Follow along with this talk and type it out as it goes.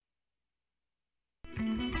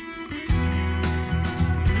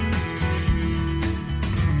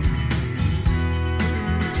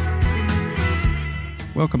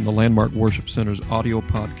Welcome to Landmark Worship Center's audio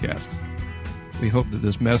podcast. We hope that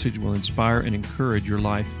this message will inspire and encourage your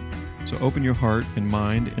life. So open your heart and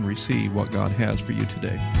mind and receive what God has for you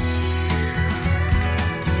today.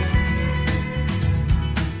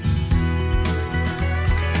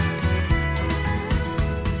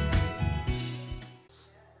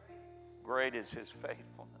 Great is His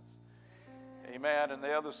faithfulness. Amen. And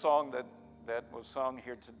the other song that was sung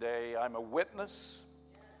here today, I'm a witness.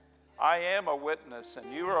 I am a witness,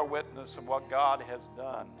 and you are a witness of what God has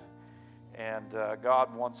done. And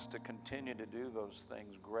God wants to continue to do those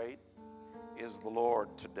things. Great is the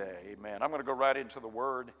Lord today. Amen. I'm going to go right into the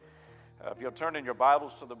Word. If you'll turn in your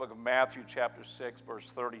Bibles to the book of Matthew, chapter 6, verse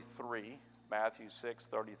 33. Matthew 6,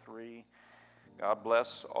 33. God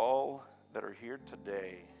bless all that are here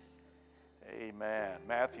today. Amen.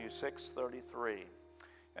 Matthew 6, 33.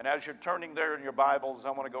 And as you're turning there in your Bibles, I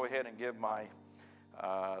want to go ahead and give my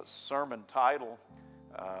sermon title.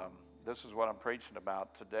 This is what I'm preaching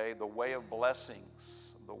about today: the way of blessings.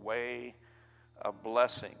 The way of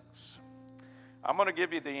blessings. I'm going to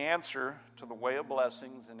give you the answer to the way of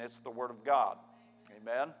blessings, and it's the Word of God.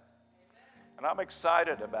 Amen. And I'm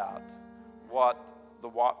excited about what the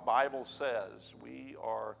Bible says. We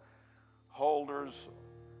are holders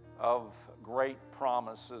of great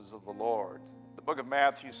promises of the Lord. The book of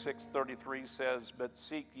Matthew 6:33 says, "But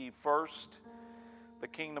seek ye first the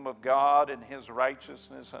kingdom of God and His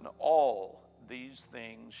righteousness, and all these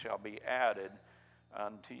things shall be added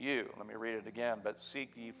unto you." Let me read it again. "But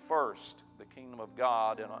seek ye first the kingdom of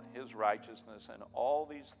God and His righteousness, and all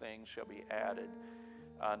these things shall be added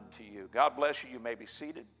unto you." God bless you. You may be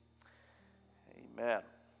seated. Amen.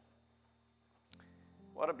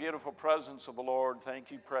 What a beautiful presence of the Lord.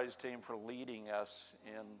 Thank you, praise team, for leading us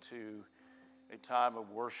into a time of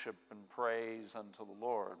worship and praise unto the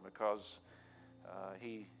Lord, because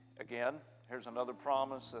here's another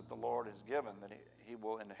promise that the Lord has given, that He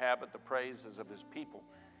will inhabit the praises of His people.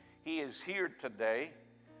 He is here today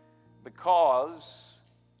because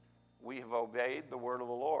we have obeyed the word of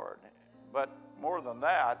the Lord. But more than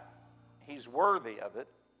that, He's worthy of it.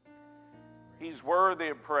 He's worthy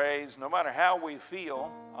of praise. No matter how we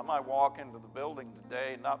feel, I might walk into the building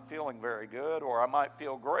today not feeling very good, or I might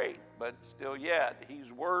feel great, but still yet,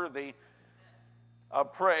 He's worthy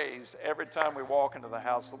of praise every time we walk into the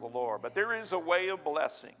house of the Lord. But there is a way of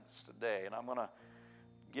blessings today, and I'm going to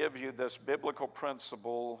give you this biblical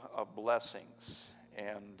principle of blessings.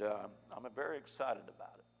 And I'm very excited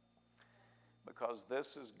about it, because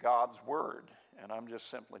this is God's Word, and I'm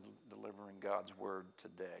just simply delivering God's Word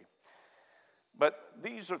today. But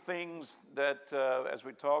these are things that, as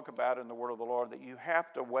we talk about in the Word of the Lord, that you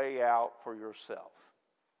have to weigh out for yourself.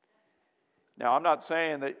 Now, I'm not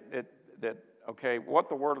saying that okay, what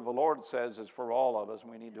the Word of the Lord says is for all of us,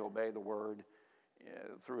 and we need to obey the Word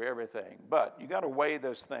through everything. But you got to weigh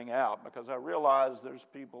this thing out, because I realize there's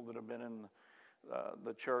people that have been in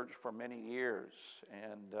the church for many years,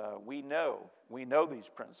 and we know these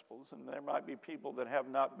principles, and there might be people that have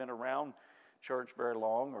not been around church very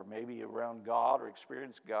long, or maybe around God or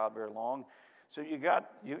experienced God very long. So you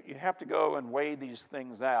have to go and weigh these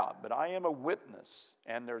things out. But I am a witness,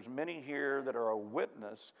 and there's many here that are a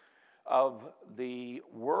witness of the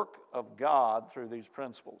work of God through these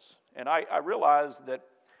principles. And I realize that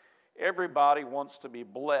everybody wants to be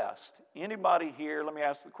blessed. Anybody here, let me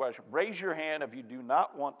ask the question, raise your hand if you do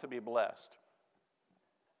not want to be blessed.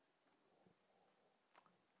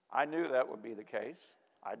 I knew that would be the case.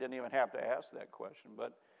 I didn't even have to ask that question,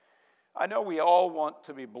 but I know we all want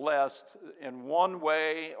to be blessed in one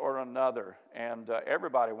way or another, and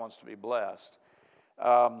everybody wants to be blessed.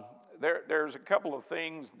 There's a couple of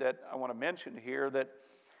things that I want to mention here that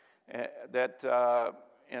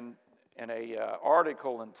in a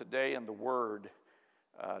article in Today in the Word,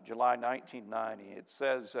 July 1990, it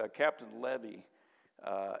says Captain Levy,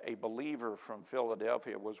 a believer from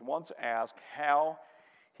Philadelphia, was once asked how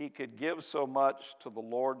he could give so much to the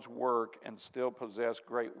Lord's work and still possess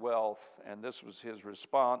great wealth, and this was his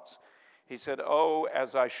response. He said, "Oh,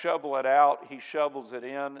 as I shovel it out, He shovels it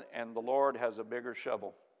in, and the Lord has a bigger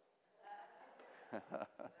shovel."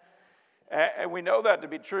 And we know that to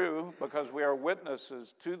be true because we are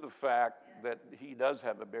witnesses to the fact that He does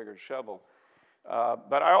have a bigger shovel.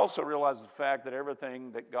 But I also realize the fact that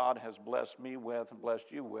everything that God has blessed me with and blessed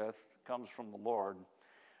you with comes from the Lord.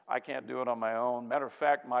 I can't do it on my own. Matter of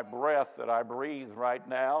fact, my breath that I breathe right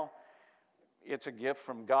now, it's a gift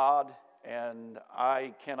from God, and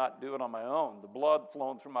I cannot do it on my own. The blood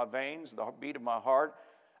flowing through my veins, the beat of my heart,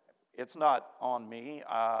 It's not on me.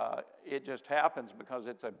 It just happens because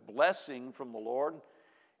it's a blessing from the Lord.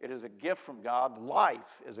 It is a gift from God. Life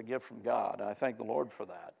is a gift from God. I thank the Lord for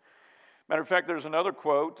that. Matter of fact, there's another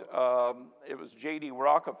quote. It was J.D.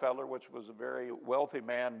 Rockefeller, which was a very wealthy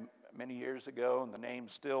man many years ago, and the name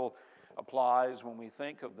still applies when we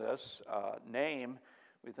think of this name.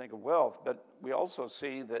 We think of wealth, but we also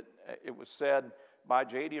see that it was said by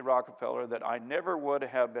J.D. Rockefeller that I never would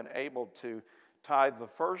have been able to tithe the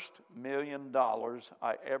first $1 million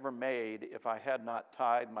I ever made if I had not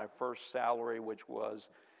tithed my first salary, which was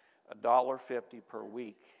 $1.50 per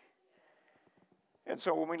week. And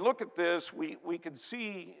so when we look at this, we can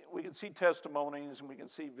see testimonies and we can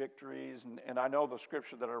see victories. And I know the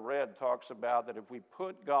scripture that I read talks about that if we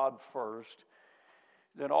put God first,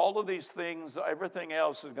 then all of these things, everything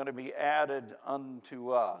else is going to be added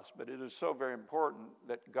unto us. But it is so very important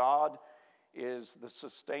that God is the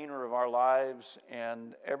sustainer of our lives,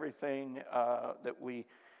 and everything that we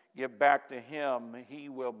give back to Him, He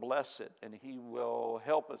will bless it and He will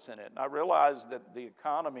help us in it. And I realize that the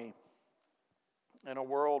economy in a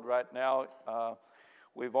world right now,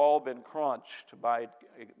 we've all been crunched by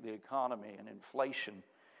the economy and inflation.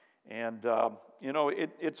 And,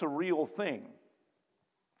 it's a real thing.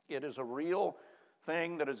 It is a real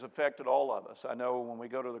thing that has affected all of us. I know when we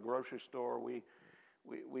go to the grocery store, we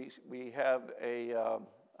have a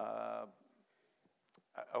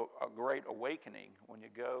great awakening when you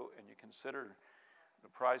go and you consider the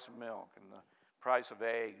price of milk and the price of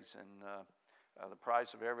eggs and the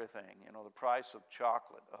price of everything. The price of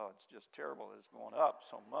chocolate. Oh, it's just terrible. It's going up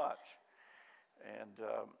so much, and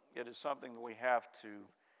it is something that we have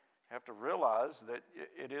to realize that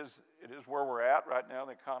it is where we're at right now.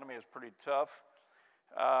 The economy is pretty tough.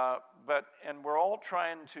 And we're all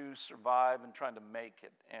trying to survive and trying to make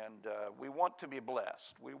it. And we want to be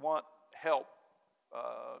blessed. We want help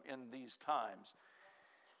in these times.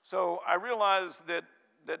 So I realize that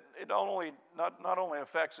it not only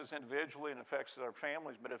affects us individually and affects our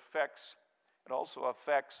families, but it also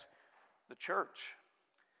affects the church.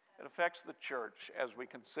 It affects the church as we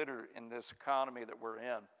consider in this economy that we're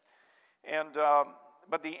in. And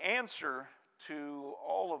but the answer to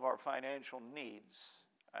all of our financial needs,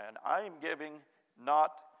 and I am giving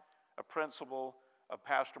not a principle of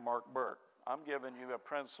Pastor Mark Burk. I'm giving you a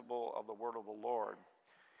principle of the Word of the Lord.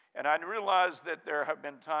 And I realize that there have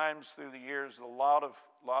been times through the years a lot of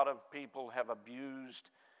people have abused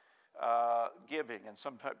giving, and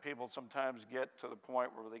people sometimes get to the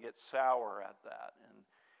point where they get sour at that.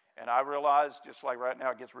 And I realize, just like right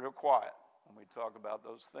now, it gets real quiet when we talk about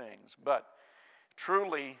those things. But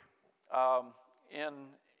truly,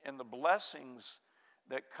 in the blessings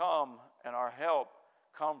that come and our help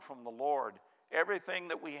come from the Lord. Everything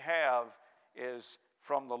that we have is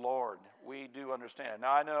from the Lord. We do understand.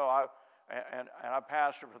 Now I know I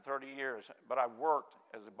pastored for 30 years, but I worked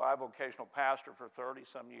as a bivocational pastor for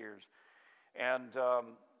 30-some years. And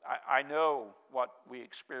I know what we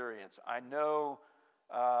experience. I know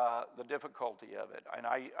the difficulty of it. And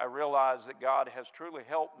I realize that God has truly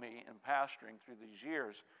helped me in pastoring through these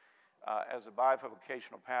years as a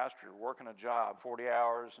bivocational pastor, working a job, 40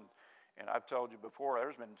 hours. And I've told you before,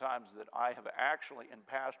 there's been times that I have actually, in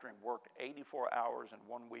pastoring, worked 84 hours in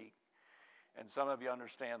 1 week. And some of you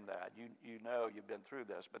understand that. You know you've been through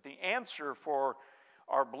this. But the answer for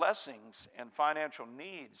our blessings and financial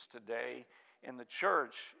needs today in the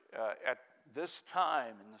church at this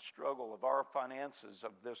time in the struggle of our finances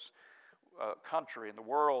of this country and the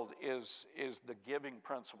world is the giving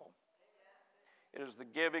principle. It is the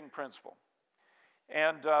giving principle.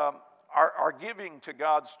 And our giving to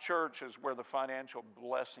God's church is where the financial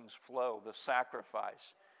blessings flow, the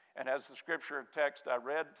sacrifice. And as the scripture text I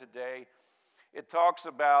read today, it talks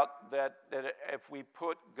about that if we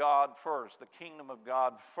put God first, the kingdom of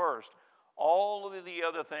God first, all of the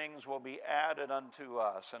other things will be added unto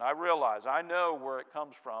us. And I realize, I know where it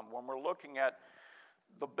comes from when we're looking at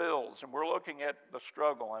the bills and we're looking at the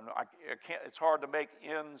struggle. And it's hard to make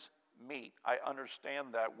ends meet. I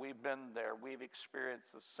understand that. We've been there. We've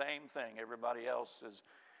experienced the same thing everybody else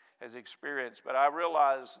has experienced. But I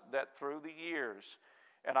realize that through the years,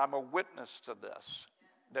 and I'm a witness to this,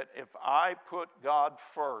 that if I put God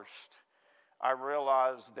first, I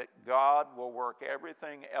realize that God will work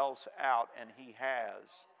everything else out, and He has.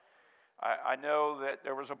 I know that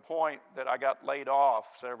there was a point that I got laid off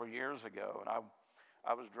several years ago, and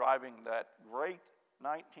I was driving that great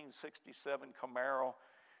 1967 Camaro,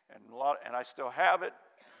 and I still have it.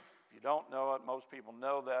 If you don't know it, most people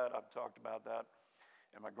know that. I've talked about that,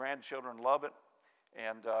 and my grandchildren love it.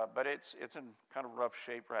 And but it's in kind of rough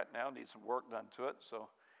shape right now. Needs some work done to it. So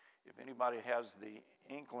if anybody has the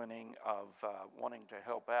inkling of wanting to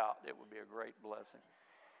help out, it would be a great blessing.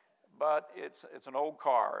 But it's an old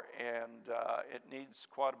car, and it needs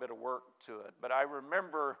quite a bit of work to it. But I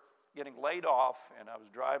remember getting laid off, and I was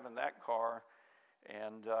driving that car,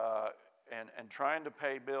 and trying to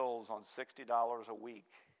pay bills on $60 a week.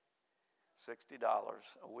 $60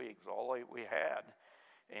 a week was all we had,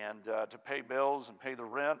 and to pay bills and pay the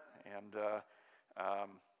rent, and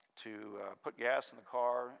to put gas in the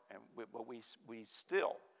car, but we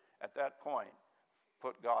still at that point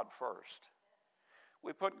put God first.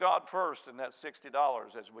 We put God first in that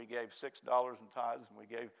 $60 as we gave $6 in tithes and we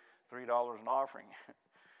gave $3 in offering.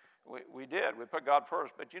 we did. We put God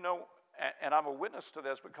first. But and I'm a witness to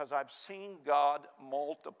this because I've seen God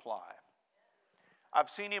multiply. I've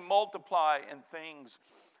seen Him multiply in things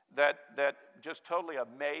that just totally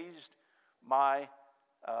amazed my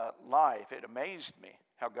life. It amazed me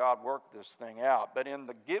how God worked this thing out. But in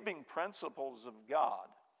the giving principles of God,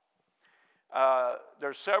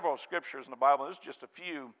 there's several scriptures in the Bible. This is just a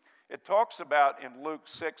few. It talks about in Luke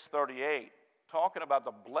 6:38, talking about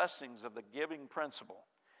the blessings of the giving principle.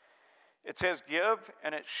 It says, "Give,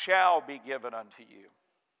 and it shall be given unto you."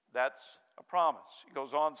 That's a promise. It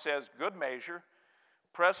goes on and says, "Good measure,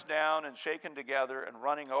 pressed down and shaken together and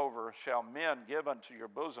running over, shall men give unto your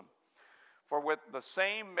bosom. For with the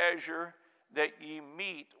same measure that ye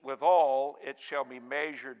meet withal, it shall be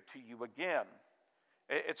measured to you again."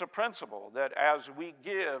 It's a principle that as we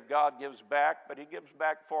give, God gives back, but He gives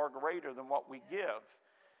back far greater than what we give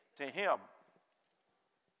to Him.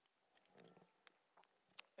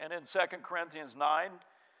 And in 2 Corinthians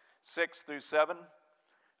 9:6-7,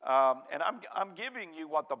 and I'm giving you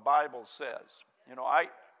what the Bible says. I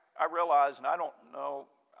realize, and I don't know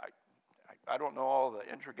all the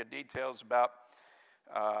intricate details about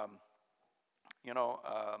the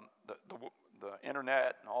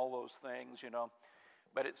internet and all those things,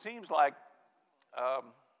 but it seems like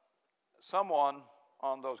someone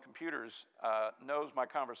on those computers knows my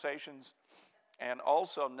conversations and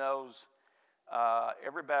also knows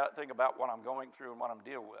everything about what I'm going through and what I'm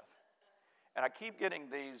dealing with. And I keep getting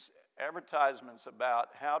these advertisements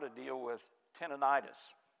about how to deal with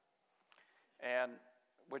tendinitis. And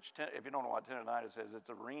if you don't know what tendinitis is, it's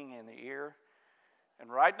a ringing in the ear.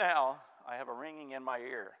 And right now, I have a ringing in my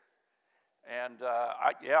ear. And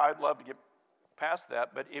I'd love to get past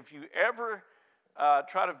that. But if you ever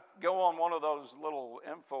try to go on one of those little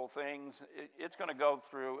info things, it's going to go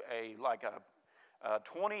through a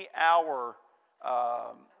 20-hour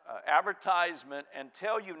advertisement and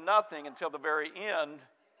tell you nothing until the very end,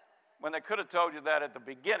 when they could have told you that at the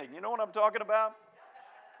beginning. You know what I'm talking about?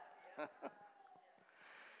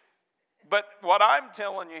 But what I'm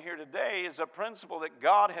telling you here today is a principle that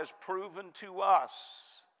God has proven to us.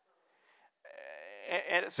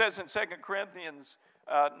 And it says in 2 Corinthians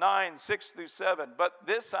 9:6-7, "But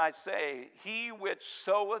this I say, he which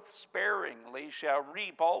soweth sparingly shall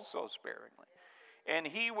reap also sparingly. And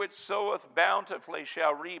he which soweth bountifully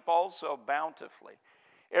shall reap also bountifully.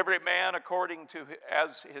 Every man according to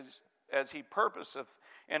as he purposeth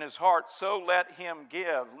in his heart, so let him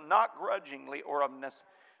give, not grudgingly or of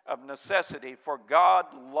necessity, for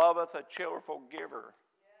God loveth a cheerful giver."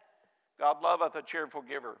 God loveth a cheerful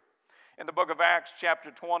giver. In the book of Acts,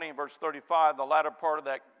 chapter 20, verse 35, the latter part of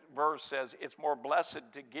that verse says, "It's more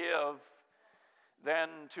blessed to give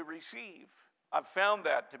than to receive." I've found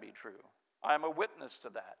that to be true. I'm a witness to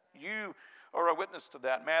that. You are a witness to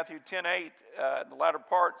that. Matthew 10:8, the latter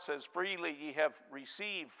part says, "Freely ye have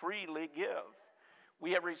received, freely give."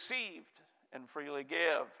 We have received and freely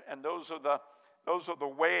give. And those are the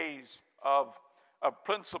ways of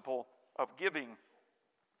principle of giving.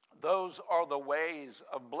 Those are the ways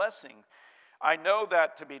of blessing. I know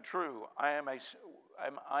that to be true. I am a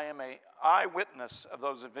eyewitness of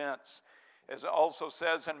those events. As it also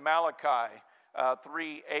says in Malachi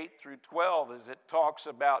 3:8-12, as it talks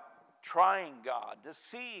about trying God to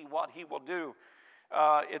see what He will do.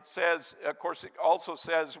 It says, of course, it also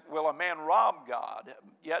says, "Will a man rob God?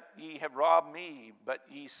 Yet ye have robbed me. But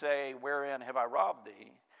ye say, Wherein have I robbed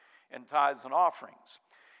thee? In tithes and offerings.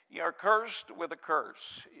 Ye are cursed with a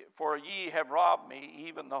curse, for ye have robbed me,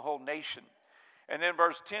 even the whole nation." And then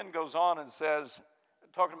verse 10 goes on and says,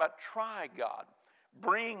 talking about try God.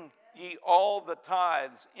 "Bring ye all the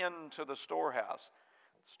tithes into the storehouse."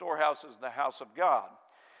 The storehouse is the house of God.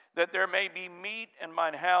 "That there may be meat in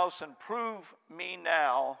mine house, and prove me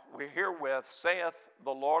now, herewith, saith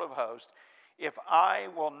the Lord of hosts, if I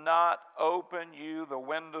will not open you the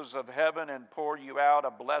windows of heaven and pour you out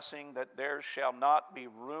a blessing, that there shall not be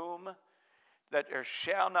room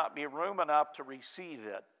enough to receive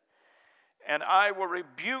it. And I will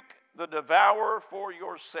rebuke the devourer for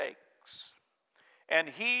your sakes. And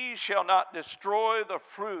he shall not destroy the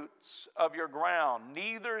fruits of your ground,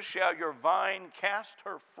 neither shall your vine cast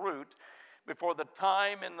her fruit before the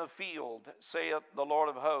time in the field, saith the Lord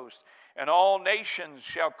of hosts. And all nations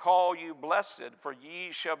shall call you blessed, for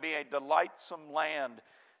ye shall be a delightsome land,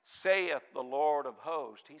 saith the Lord of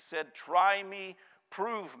hosts. He said, try me,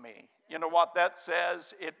 prove me. You know what that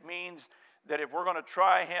says? It means that if we're going to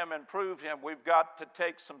try him and prove him, we've got to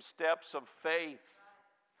take some steps of faith.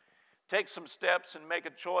 Take some steps and make a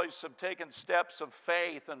choice of taking steps of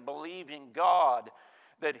faith and believing God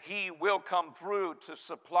that he will come through to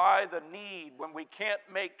supply the need when we can't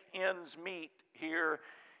make ends meet here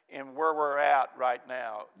in where we're at right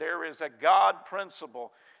now. There is a God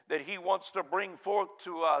principle that he wants to bring forth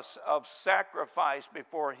to us of sacrifice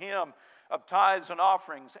before him, of tithes and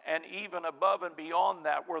offerings, and even above and beyond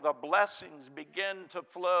that, where the blessings begin to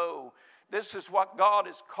flow. This is what God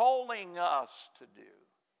is calling us to do.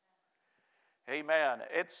 Amen.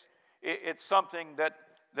 It's something that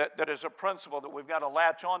is a principle that we've got to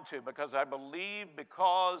latch onto, because I believe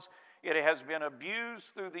because it has been abused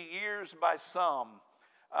through the years by some,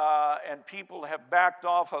 and people have backed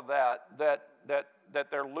off of that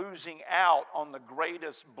they're losing out on the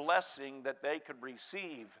greatest blessing that they could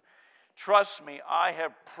receive. Trust me, I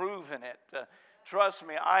have proven it. Trust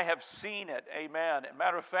me, I have seen it. Amen. As a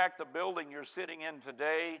matter of fact, the building you're sitting in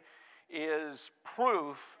today is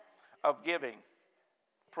proof of giving.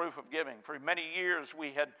 Proof of giving. For many years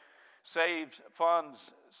we had saved funds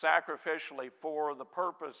sacrificially for the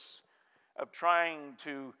purpose of trying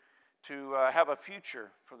to have a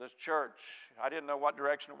future for this church. I didn't know what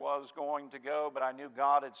direction it was going to go, but I knew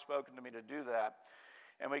God had spoken to me to do that.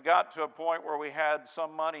 And we got to a point where we had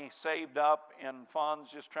some money saved up in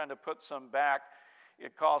funds, just trying to put some back.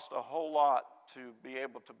 It cost a whole lot to be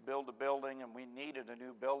able to build a building, and we needed a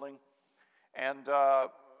new building. And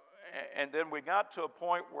then we got to a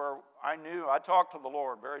point where I talked to the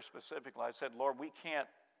Lord very specifically. I said, Lord, we can't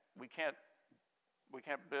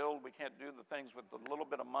build, we can't do the things with the little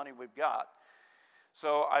bit of money we've got.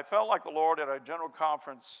 So I felt like the Lord at a general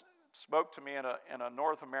conference spoke to me in a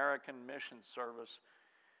North American mission service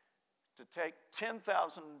to take $10,000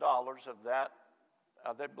 of that.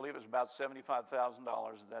 I believe it was about $75,000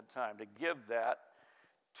 at that time, to give that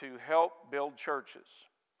to help build churches.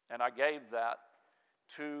 And I gave that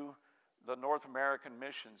to the North American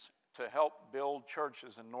missions to help build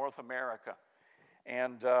churches in North America.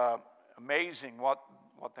 And amazing what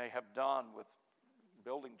they have done with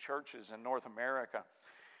building churches in North America.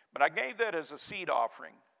 But I gave that as a seed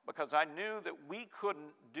offering because I knew that we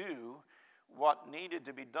couldn't do what needed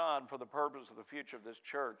to be done for the purpose of the future of this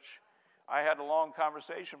church. I had a long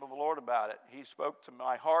conversation with the Lord about it. He spoke to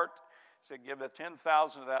my heart, said, give the $10,000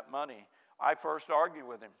 of that money. I first argued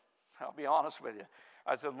with him. I'll be honest with you.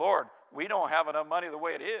 I said, Lord, we don't have enough money the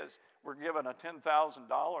way it is. We're given a $10,000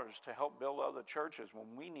 to help build other churches when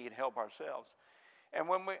we need help ourselves. And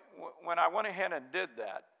when I went ahead and did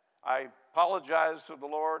that, I apologized to the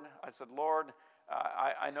Lord. I said, Lord,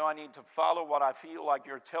 I know I need to follow what I feel like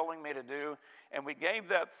you're telling me to do. And we gave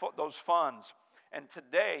those funds. And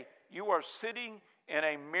today, you are sitting in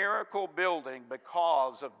a miracle building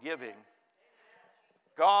because of giving.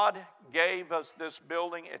 God gave us this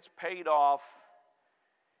building. It's paid off.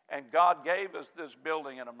 And God gave us this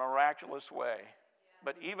building in a miraculous way.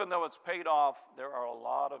 But even though it's paid off, there are a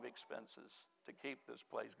lot of expenses to keep this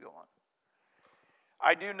place going.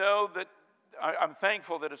 I do know that I'm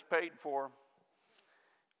thankful that it's paid for.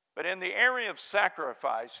 But in the area of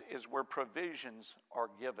sacrifice is where provisions are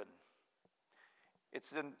given.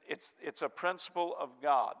 It's a principle of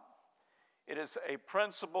God. It is a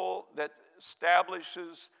principle that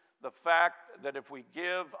establishes the fact that if we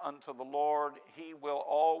give unto the Lord, He will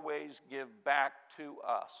always give back to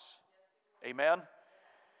us. Amen?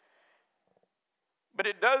 But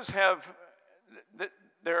it does have,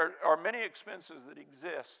 there are many expenses that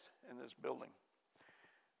exist in this building.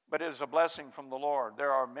 But it is a blessing from the Lord.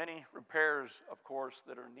 There are many repairs, of course,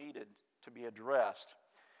 that are needed to be addressed.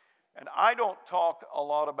 And I don't talk a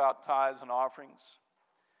lot about tithes and offerings.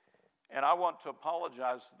 And I want to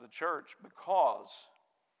apologize to the church because,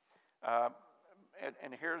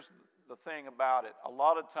 and here's the thing about it. A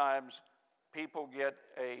lot of times people get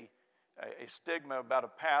a stigma about a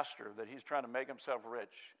pastor that he's trying to make himself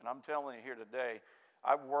rich. And I'm telling you here today,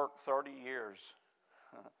 I've worked 30 years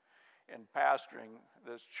in pastoring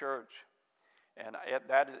this church. And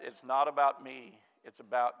it's not about me. It's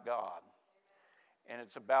about God. And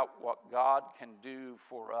it's about what God can do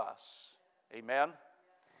for us. Amen?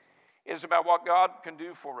 It's about what God can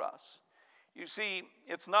do for us. You see,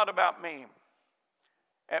 it's not about me.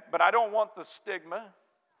 But I don't want the stigma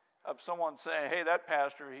of someone saying, hey, that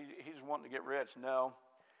pastor, he's wanting to get rich. No,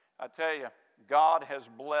 I tell you, God has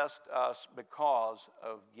blessed us because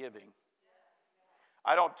of giving.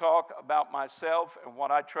 I don't talk about myself and what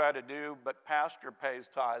I try to do, but pastor pays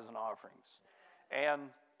tithes and offerings and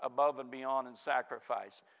above and beyond in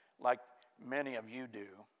sacrifice, like many of you do.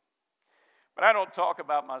 But I don't talk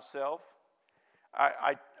about myself.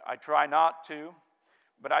 I try not to,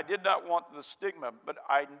 but I did not want the stigma. But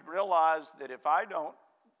I realized that if I don't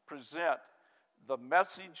present the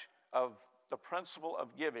message of the principle of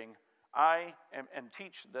giving, and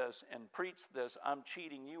teach this and preach this, I'm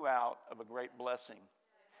cheating you out of a great blessing.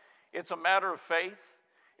 It's a matter of faith.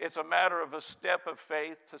 It's a matter of a step of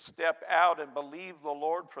faith to step out and believe the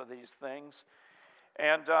Lord for these things.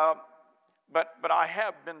 And but I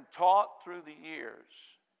have been taught through the years.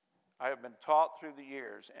 I have been taught through the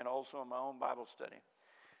years, and also in my own Bible study,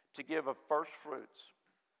 to give a first fruits.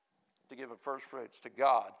 To give a first fruits to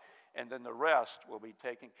God, and then the rest will be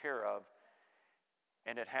taken care of.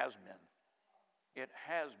 And it has been. It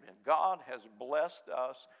has been. God has blessed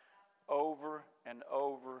us over and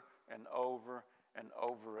over and over and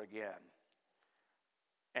over again.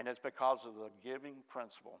 And it's because of the giving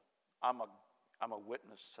principle. I'm a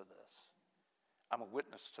witness to this. I'm a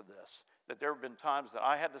witness to this. That there have been times that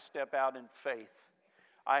I had to step out in faith.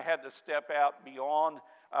 I had to step out beyond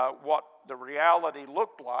what the reality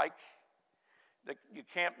looked like. That you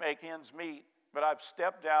can't make ends meet. But I've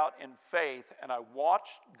stepped out in faith, and I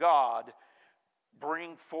watched God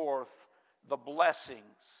bring forth the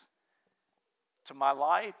blessings to my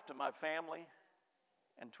life, to my family,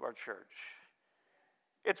 and to our church.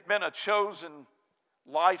 It's been a chosen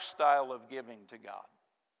lifestyle of giving to God.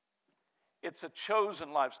 It's a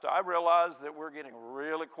chosen lifestyle. I realize that we're getting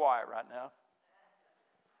really quiet right now.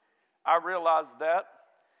 I realize that.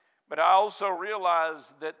 But I also realize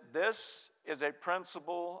that this is a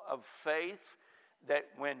principle of faith, that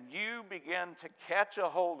when you begin to catch a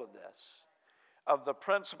hold of this, of the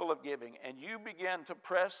principle of giving, and you begin to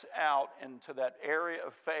press out into that area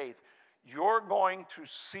of faith, you're going to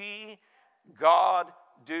see God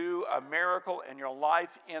do a miracle in your life.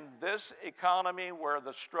 In this economy where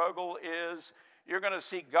the struggle is, you're going to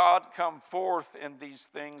see God come forth in these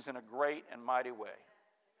things in a great and mighty way.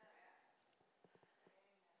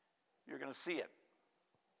 You're going to see it.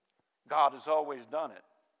 God has always done it.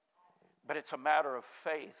 But it's a matter of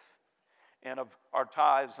faith and of our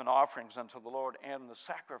tithes and offerings unto the Lord and the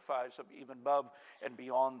sacrifice of even above and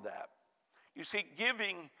beyond that. You see,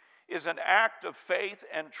 giving is an act of faith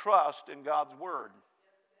and trust in God's Word.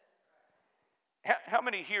 How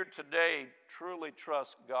many here today truly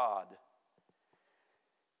trust God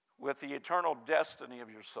with the eternal destiny of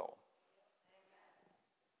your soul?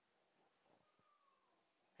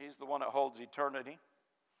 He's the one that holds eternity.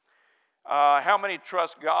 How many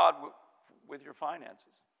trust God with your finances?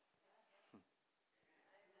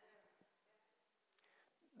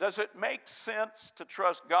 Does it make sense to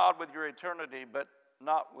trust God with your eternity but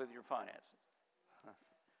not with your finances?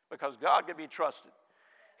 Because God can be trusted.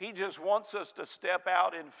 He just wants us to step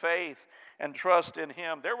out in faith and trust in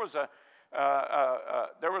Him. There was a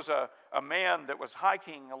man that was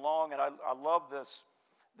hiking along, and I love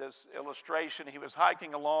this illustration. He was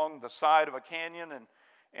hiking along the side of a canyon,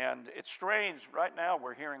 and it's strange. Right now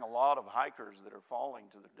we're hearing a lot of hikers that are falling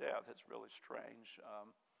to their death. It's really strange.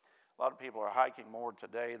 A lot of people are hiking more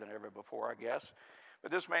today than ever before, I guess.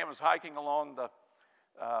 But this man was hiking along the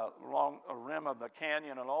rim of the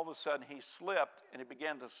canyon, and all of a sudden he slipped, and he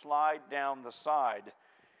began to slide down the side.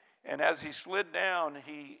 And as he slid down,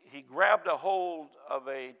 he grabbed a hold of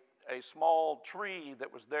a small tree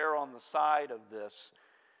that was there on the side of this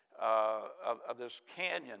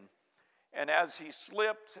canyon. And as he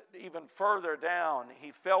slipped even further down,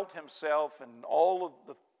 he felt himself, and all of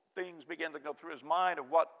the things began to go through his mind of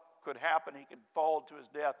what could happen. He could fall to his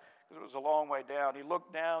death because it was a long way down. He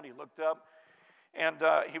looked down, he looked up, and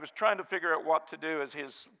he was trying to figure out what to do as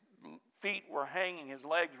his feet were hanging, his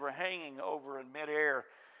legs were hanging over in midair.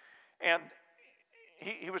 And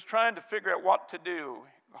he was trying to figure out what to do,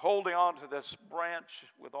 holding on to this branch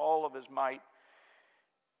with all of his might.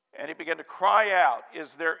 And he began to cry out,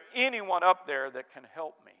 "Is there anyone up there that can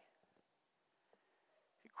help me?"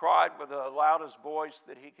 He cried with the loudest voice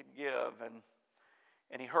that he could give, and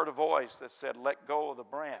he heard a voice that said, "Let go of the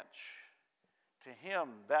branch." To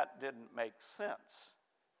him, that didn't make sense.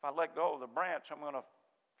 If I let go of the branch, I'm going to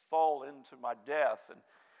fall into my death. And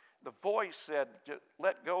the voice said,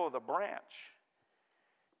 "Let go of the branch."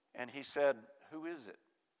 And he said, "Who is it?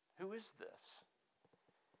 Who is this?"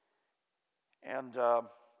 And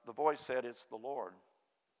the voice said, "It's the Lord."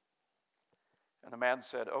 And the man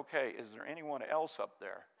said, okay, is there anyone else up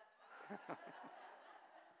there?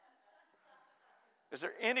 Is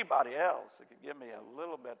there anybody else that could give me a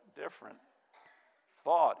little bit different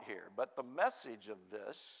thought here? But the message of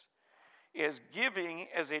this is giving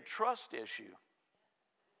as a trust issue.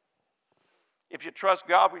 If you trust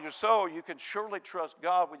God with your soul, you can surely trust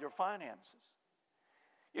God with your finances.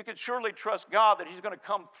 You can surely trust God that He's going to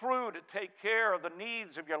come through to take care of the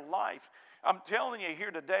needs of your life. I'm telling you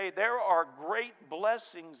here today, there are great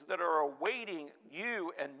blessings that are awaiting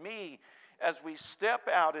you and me as we step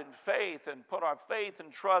out in faith and put our faith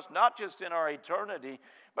and trust not just in our eternity,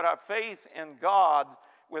 but our faith in God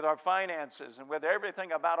with our finances and with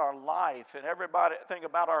everything about our life and everything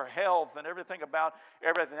about our health and everything about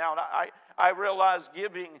everything. Now, I realize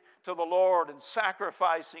giving to the Lord and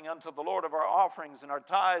sacrificing unto the Lord of our offerings and our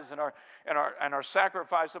tithes and our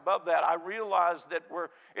sacrifice above that, I realize that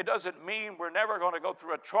it doesn't mean we're never going to go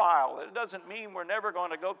through a trial. It doesn't mean we're never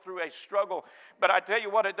going to go through a struggle. But I tell you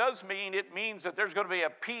what it does mean. It means that there's going to be a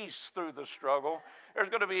peace through the struggle. There's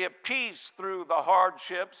going to be a peace through the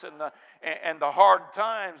hardships and the hard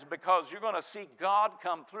times, because you're going to see God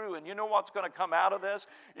come through. And you know what's going to come out of this?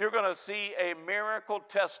 You're going to see a miracle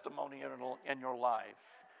testimony in your life.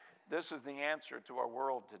 This is the answer to our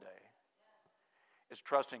world today. It's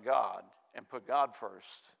trusting God and put God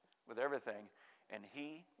first with everything, and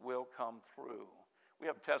He will come through. We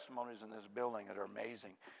have testimonies in this building that are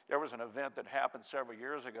amazing. There was an event that happened several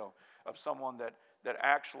years ago of someone that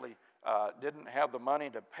actually didn't have the money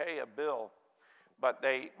to pay a bill, but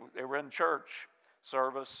they were in church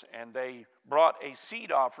service, and they brought a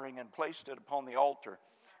seed offering and placed it upon the altar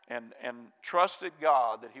and trusted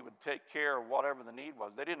God that He would take care of whatever the need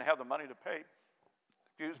was. They didn't have the money to pay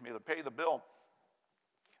the bill,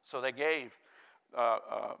 so they gave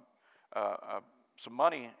some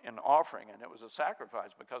money in offering, and it was a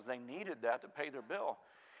sacrifice because they needed that to pay their bill.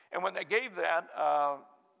 And when they gave that,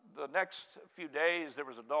 the next few days, there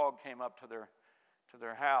was a dog came up to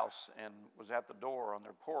their house and was at the door on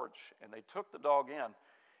their porch, and they took the dog in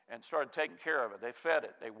and started taking care of it. They fed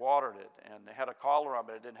it, they watered it, and they had a collar on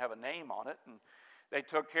it. It didn't have a name on it, and they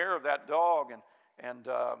took care of that dog and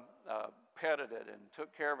petted it and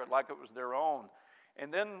took care of it like it was their own.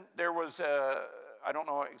 And then there was I don't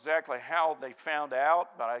know exactly how they found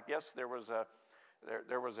out, but I guess there was a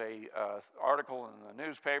article in the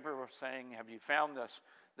newspaper saying, "Have you found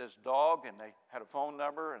this dog?" And they had a phone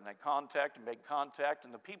number, and they made contact,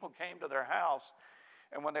 and the people came to their house.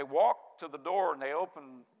 And when they walked to the door and they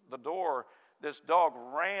opened the door, this dog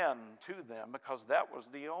ran to them because that was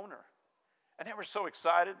the owner. And they were so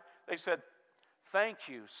excited. They said, "Thank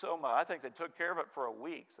you so much." I think they took care of it for a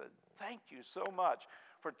week. Said, "Thank you so much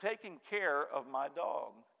for taking care of my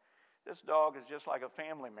dog. This dog is just like a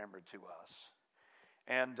family member to us."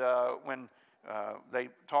 And when they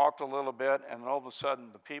talked a little bit, and all of a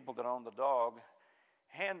sudden the people that owned the dog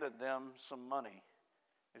handed them some money.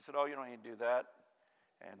 They said, "Oh, you don't need to do that."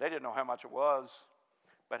 And they didn't know how much it was,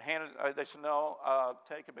 but they said, "No,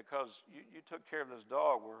 take it because you took care of this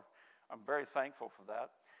dog. I'm very thankful for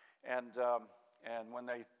that." And when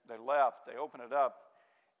they left, they opened it up,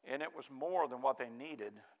 and it was more than what they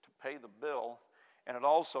needed to pay the bill. And it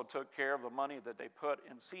also took care of the money that they put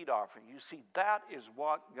in seed offering. You see, that is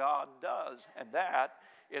what God does. And that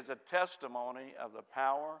is a testimony of the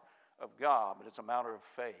power of God. But it's a matter of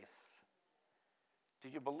faith. Do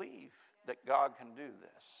you believe that God can do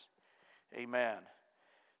this? Amen.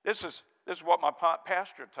 This is what my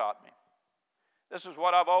pastor taught me. This is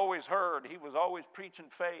what I've always heard. He was always preaching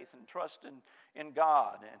faith and trusting in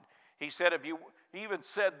God. And he said, he even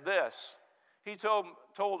said this. He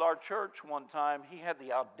told our church one time, he had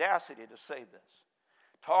the audacity to say this,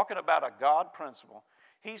 talking about a God principle.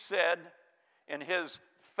 He said, in his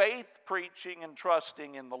faith preaching and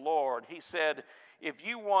trusting in the Lord, he said, if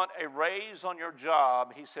you want a raise on your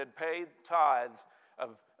job, he said, pay tithes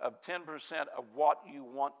of 10% of what you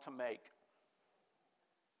want to make.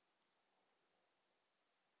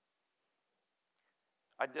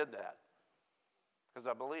 I did that because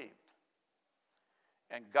I believed.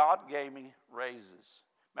 And God gave me raises.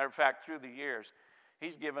 Matter of fact, through the years,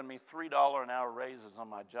 He's given me $3 an hour raises on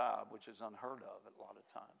my job, which is unheard of a lot of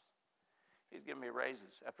times. He's given me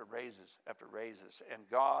raises after raises after raises. And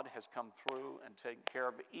God has come through and taken care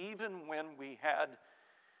of it. Even when we had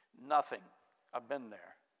nothing, I've been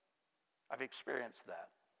there. I've experienced that.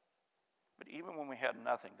 But even when we had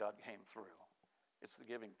nothing, God came through. It's the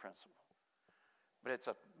giving principle. But it's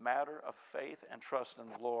a matter of faith and trust in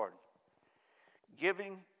the Lord.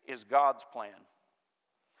 Giving is God's plan.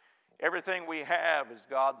 Everything we have is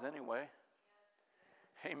God's anyway.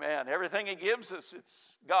 Amen. Everything He gives us, it's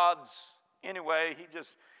God's Anyway,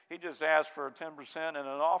 he just asked for a 10% and an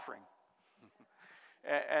offering.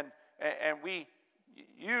 and we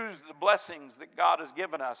use the blessings that God has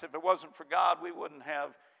given us. If it wasn't for God, we wouldn't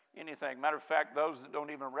have anything. Matter of fact, those that don't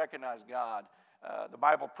even recognize God, the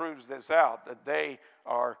Bible proves this out, that they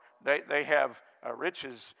have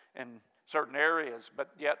riches in certain areas, but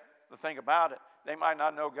yet the thing about it, they might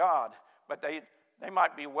not know God, but they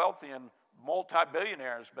might be wealthy and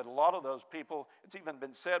multi-billionaires, but a lot of those people, it's even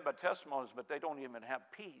been said by testimonies, but they don't even have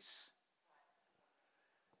peace.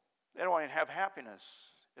 They don't even have happiness.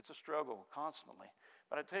 It's a struggle constantly.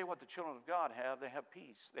 But I tell you what the children of God have. They have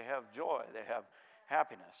peace. They have joy. They have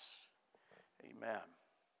happiness. Amen.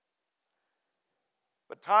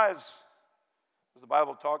 But tithes, as the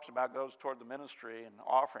Bible talks about, goes toward the ministry, and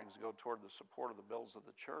offerings go toward the support of the bills of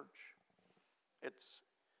the church. It's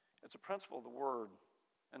a principle of the Word.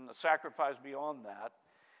 And the sacrifice beyond that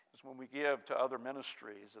is when we give to other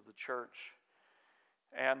ministries of the church.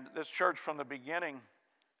 And this church from the beginning,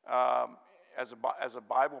 as a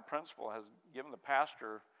Bible principle, has given the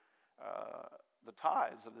pastor the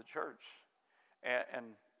tithes of the church and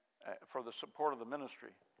for the support of the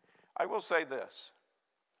ministry. I will say this.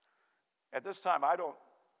 At this time, I don't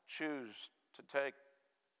choose to take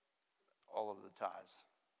all of the tithes.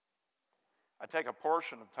 I take a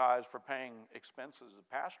portion of tithes for paying expenses of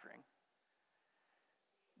pastoring.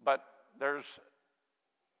 But there's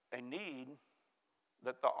a need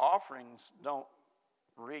that the offerings don't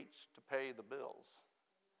reach to pay the bills.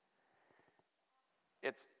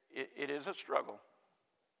 It is a struggle.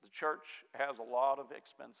 The church has a lot of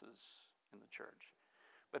expenses in the church.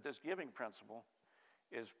 But this giving principle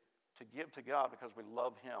is to give to God because we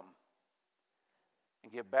love Him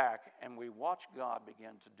and give back, and we watch God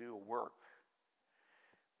begin to do a work.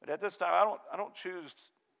 But at this time, I don't choose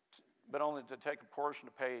but only to take a portion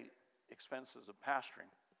to pay expenses of pastoring.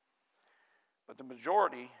 But the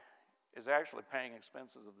majority is actually paying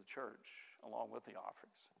expenses of the church along with the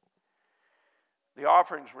offerings. The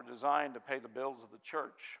offerings were designed to pay the bills of the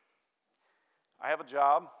church. I have a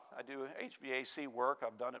job. I do HVAC work.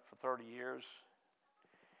 I've done it for 30 years.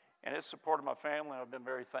 And it's supported my family, and I've been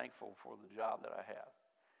very thankful for the job that I have.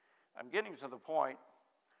 I'm getting to the point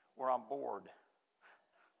where I'm bored.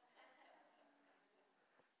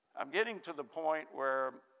 I'm getting to the point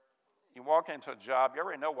where you walk into a job, you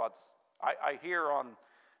already know I hear on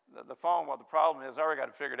the phone what the problem is. I already got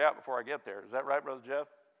it figured out before I get there. Is that right, Brother Jeff?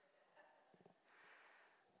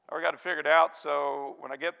 I already got it figured out, so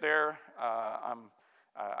when I get there, I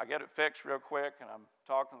get it fixed real quick, and I'm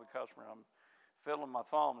talking to the customer. I'm fiddling my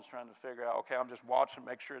thumbs trying to figure out, okay, I'm just watching,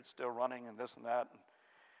 make sure it's still running and this and that.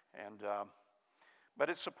 But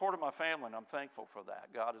it's supported my family, and I'm thankful for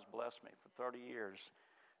that. God has blessed me for 30 years.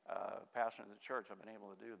 Pastoring the church, I've been able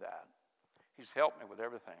to do that. He's helped me with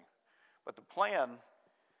everything. But the plan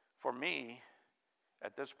for me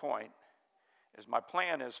at this point is my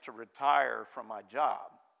plan is to retire from my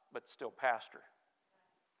job, but still pastor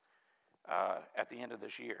at the end of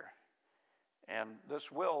this year. And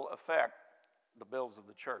this will affect the bills of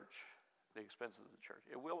the church, the expenses of the church.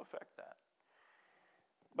 It will affect that.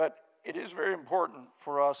 But it is very important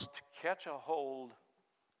for us to catch a hold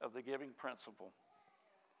of the giving principle.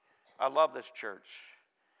 I love this church.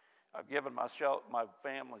 I've given myself, my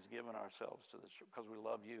family's given ourselves to this because we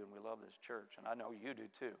love you and we love this church, and I know you do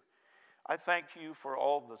too. I thank you for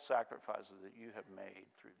all the sacrifices that you have made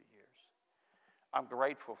through the years. I'm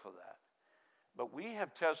grateful for that. But we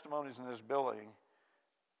have testimonies in this building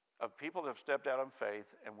of people that have stepped out in faith,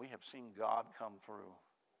 and we have seen God come through.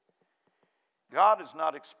 God is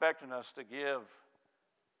not expecting us to give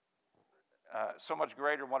so much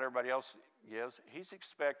greater than what everybody else gives. He's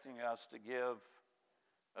expecting us to give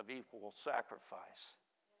of equal sacrifice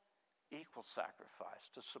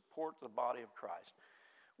to support the body of Christ.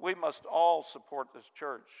 We must all support this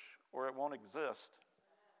church or it won't exist.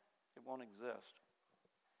 It won't exist.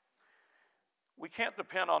 We can't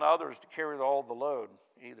depend on others to carry all the load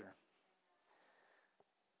either.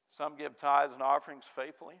 Some give tithes and offerings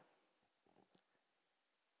faithfully.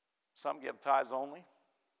 Some give tithes only.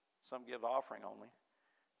 Some give offering only.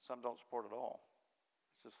 Some don't support at all.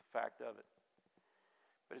 It's just the fact of it.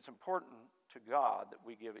 But it's important to God that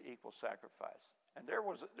we give equal sacrifice. And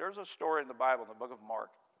there's a story in the Bible, in the book of Mark,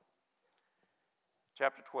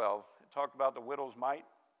 chapter 12. It talked about the widow's mite.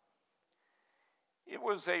 It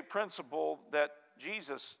was a principle that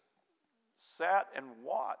Jesus sat and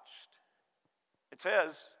watched. It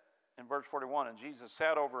says in verse 41, and Jesus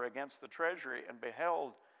sat over against the treasury and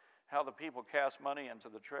beheld how the people cast money into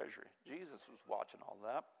the treasury. Jesus was watching all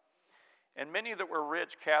that. And many that were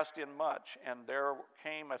rich cast in much, and there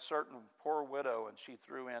came a certain poor widow, and she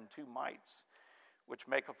threw in 2 mites, which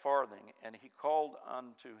make a farthing. And he called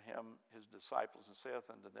unto him his disciples, and saith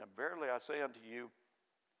unto them, Verily I say unto you,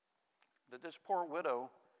 that this poor widow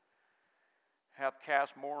hath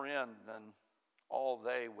cast more in than all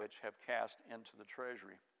they which have cast into the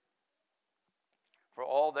treasury. For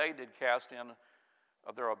all they did cast in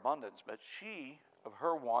of their abundance, but she of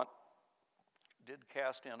her want did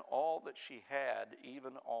cast in all that she had,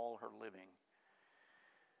 even all her living.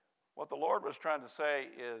 What the Lord was trying to say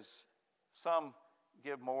is, some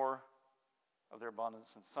give more of their abundance,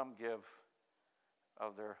 and some give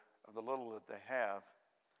of the little that they have,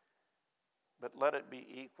 but let it be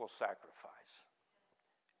equal sacrifice.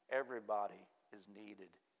 Everybody is needed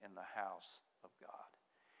in the house of God.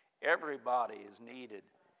 Everybody is needed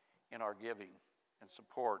in our giving and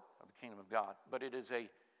support of the kingdom of God. But it is a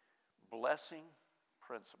blessing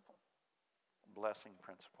principle. Blessing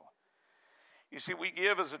principle. You see, we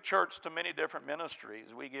give as a church to many different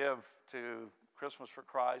ministries. We give to Christmas for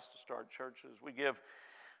Christ to start churches. We give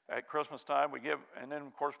at Christmas time. We give, and then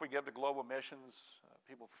of course we give to global missions.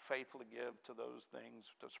 People faithfully give to those things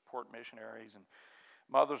to support missionaries, and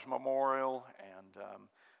Mother's Memorial,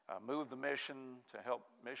 and Move the Mission to help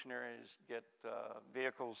missionaries get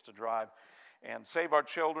vehicles to drive, and Save Our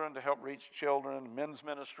Children to help reach children, men's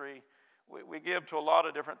ministry. We give to a lot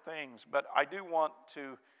of different things, but I do want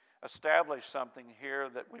to establish something here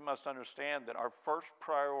that we must understand, that our first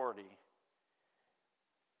priority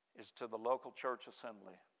is to the local church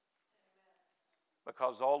assembly,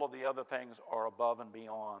 because all of the other things are above and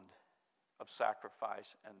beyond of sacrifice,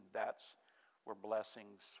 and that's where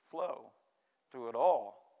blessings flow through it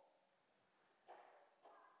all.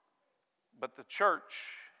 But the church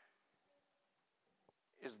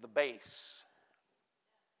is the base,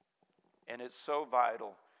 and it's so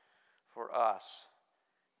vital for us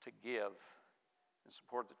to give and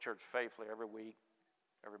support the church faithfully every week,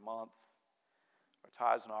 every month, our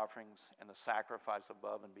tithes and offerings, and the sacrifice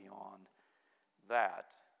above and beyond that,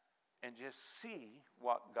 and just see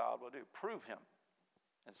what God will do. Prove Him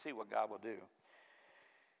and see what God will do.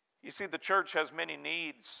 You see, the church has many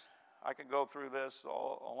needs. I could go through this a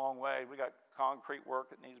long way. We got concrete work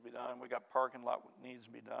that needs to be done. We got parking lot that needs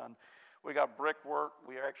to be done. We got brick work.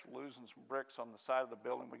 We're actually losing some bricks on the side of the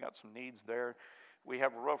building. We got some needs there. We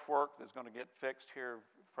have roof work that's going to get fixed here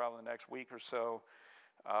probably the next week or so.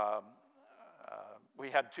 We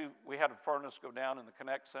had a furnace go down in the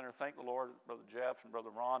Connect Center. Thank the Lord, Brother Jeff and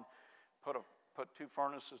Brother Ron put 2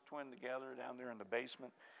 furnaces twin together down there in the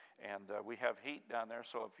basement, and we have heat down there.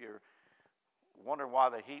 So if you're wondering why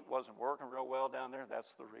the heat wasn't working real well down there,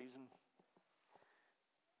 that's the reason.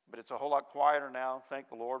 But it's a whole lot quieter now. Thank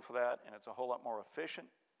the Lord for that, and it's a whole lot more efficient.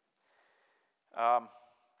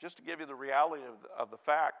 Just to give you the reality of the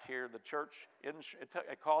fact here, the church,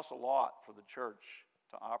 it costs a lot for the church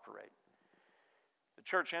to operate. The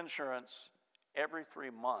church insurance every 3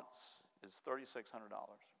 months is $3,600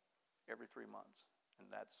 every 3 months, and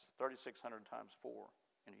that's 3,600 times 4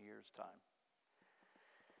 in a year's time.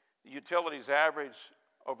 The utilities average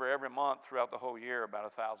over every month throughout the whole year about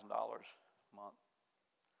 $1,000 a month.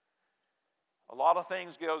 A lot of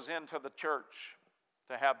things goes into the church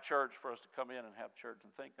to have church, for us to come in and have church,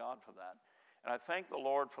 and thank God for that. And I thank the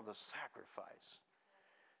Lord for the sacrifice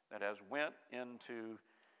that has went into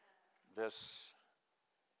this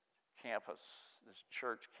campus, this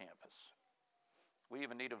church campus. We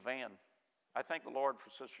even need a van. I thank the Lord for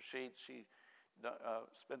Sister Sheets. She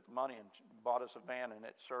spent the money and bought us a van, and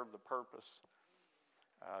it served the purpose.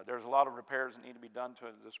 There's a lot of repairs that need to be done to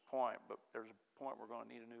it at this point, but there's a point we're going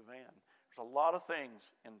to need a new van. There's a lot of things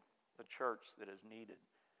in the church that is needed.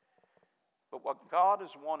 But what God is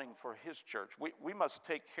wanting for His church, we must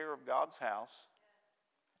take care of God's house,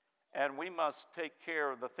 and we must take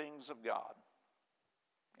care of the things of God.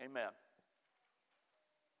 Amen.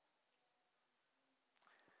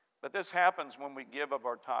 But this happens when we give of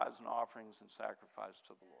our tithes and offerings and sacrifice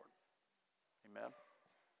to the Lord. Amen.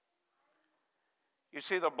 You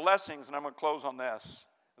see, the blessings, and I'm going to close on this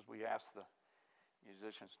as we ask the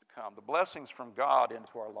musicians to come. The blessings from God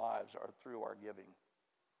into our lives are through our giving.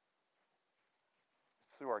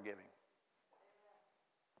 It's through our giving.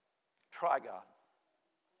 Try God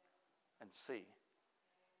and see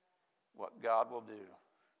what God will do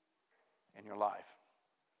in your life.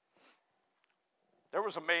 There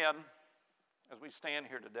was a man, as we stand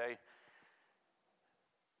here today,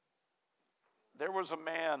 there was a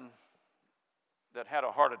man that had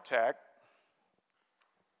a heart attack.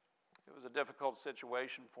 It was a difficult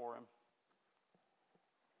situation for him.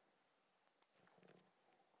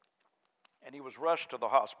 And he was rushed to the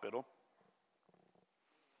hospital.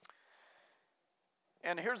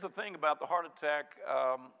 And here's the thing about the heart attack.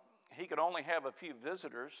 He could only have a few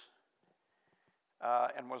visitors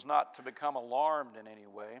and was not to become alarmed in any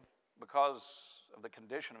way. Because of the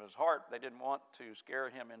condition of his heart, they didn't want to scare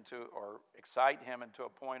him into or excite him into a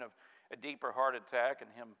point of a deeper heart attack and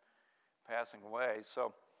him passing away.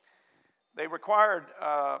 So they required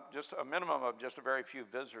just a minimum of just a very few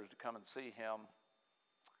visitors to come and see him.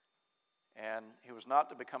 And he was not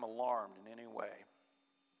to become alarmed in any way.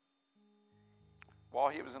 While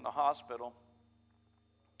he was in the hospital,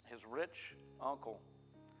 his rich uncle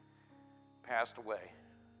passed away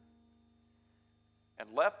and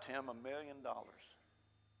left him $1 million.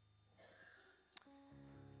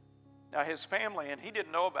 Now his family, and he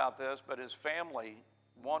didn't know about this, but his family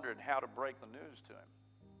wondered how to break the news to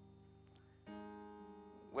him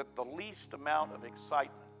with the least amount of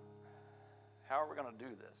excitement. How are we going to do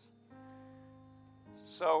this?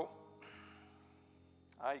 So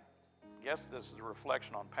I guess this is a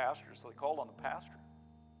reflection on pastors. So they called on the pastor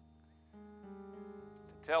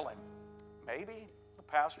to tell him. Maybe the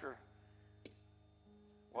pastor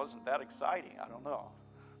wasn't that exciting. I don't know.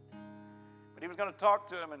 But he was going to talk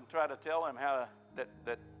to him and try to tell him how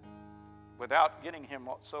that without getting him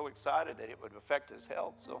so excited that it would affect his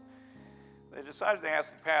health. So they decided to ask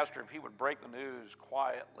the pastor if he would break the news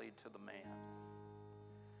quietly to the man.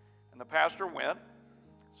 And the pastor went,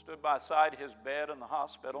 stood beside his bed in the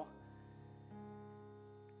hospital,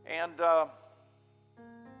 and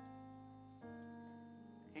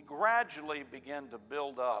he gradually began to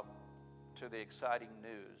build up to the exciting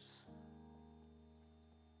news.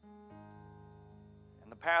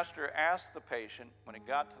 And the pastor asked the patient, when it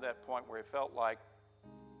got to that point where he felt like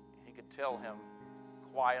he could tell him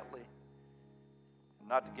quietly,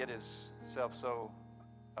 not to get himself so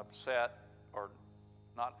upset, or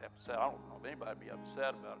not upset, I don't know if anybody would be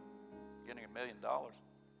upset about getting $1 million,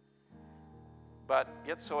 but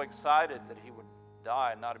get so excited that he would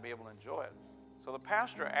die and not be able to enjoy it. So the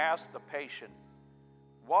pastor asked the patient,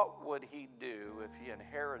 what would he do if he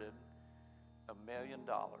inherited $1 million?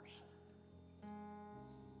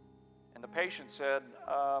 And the patient said,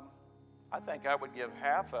 I think I would give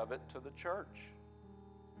half of it to the church.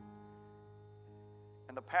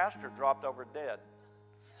 And the pastor dropped over dead.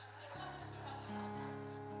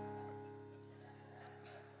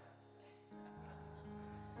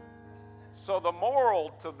 So the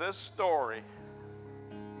moral to this story,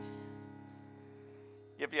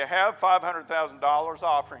 if you have $500,000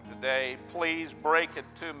 offering today, please break it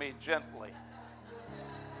to me gently.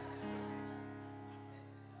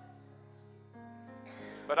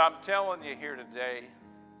 But I'm telling you here today,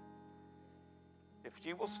 if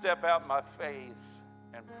you will step out in my faith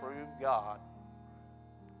and prove God,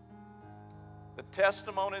 the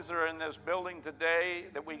testimonies that are in this building today,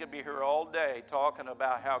 that we could be here all day talking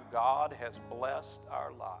about how God has blessed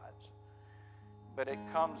our lives. But it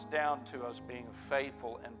comes down to us being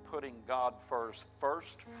faithful and putting God first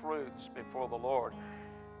fruits before the Lord.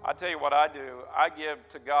 I tell you what I do. I give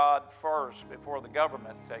to God first before the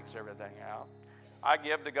government takes everything out. I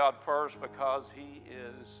give to God first because He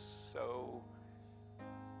is so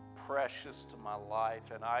precious to my life,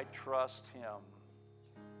 and I trust Him.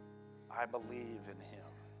 I believe in Him.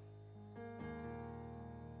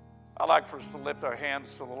 I'd like for us to lift our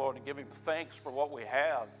hands to the Lord and give Him thanks for what we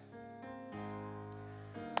have.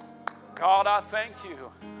 God, I thank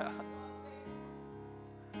you.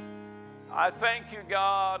 I thank you,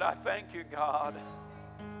 God. I thank you, God.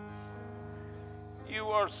 You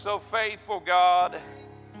are so faithful, God.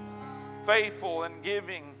 Faithful in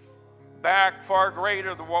giving back far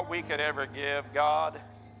greater than what we could ever give, God.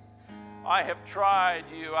 I have tried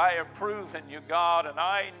you. I have proven you, God, and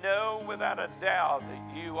I know without a doubt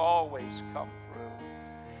that you always come through.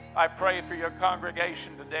 I pray for your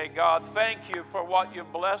congregation today, God. Thank you for what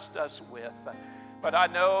you've blessed us with. But I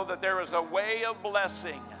know that there is a way of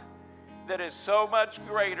blessing that is so much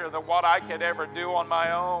greater than what I could ever do on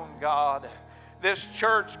my own, God. This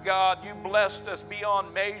church, God, you blessed us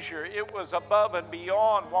beyond measure. It was above and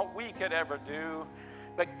beyond what we could ever do.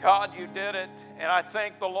 But God, you did it. And I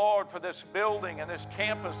thank the Lord for this building and this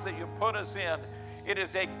campus that you put us in. It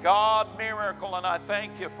is a God miracle, and I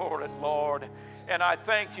thank you for it, Lord. And I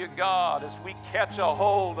thank you, God, as we catch a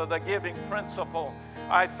hold of the giving principle.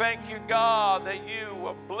 I thank you, God, that you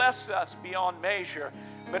will bless us beyond measure.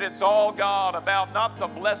 But it's all, God, about not the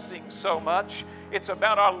blessing so much. It's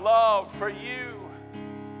about our love for you.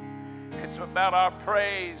 It's about our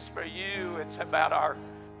praise for you. It's about our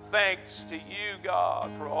thanks to you,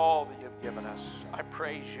 God, for all that you've given us. I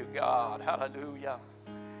praise you, God. Hallelujah.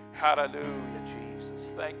 Hallelujah, Jesus.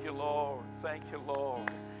 Thank you, Lord. Thank you,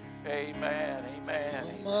 Lord. Amen. Amen.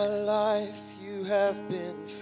 All my life you have been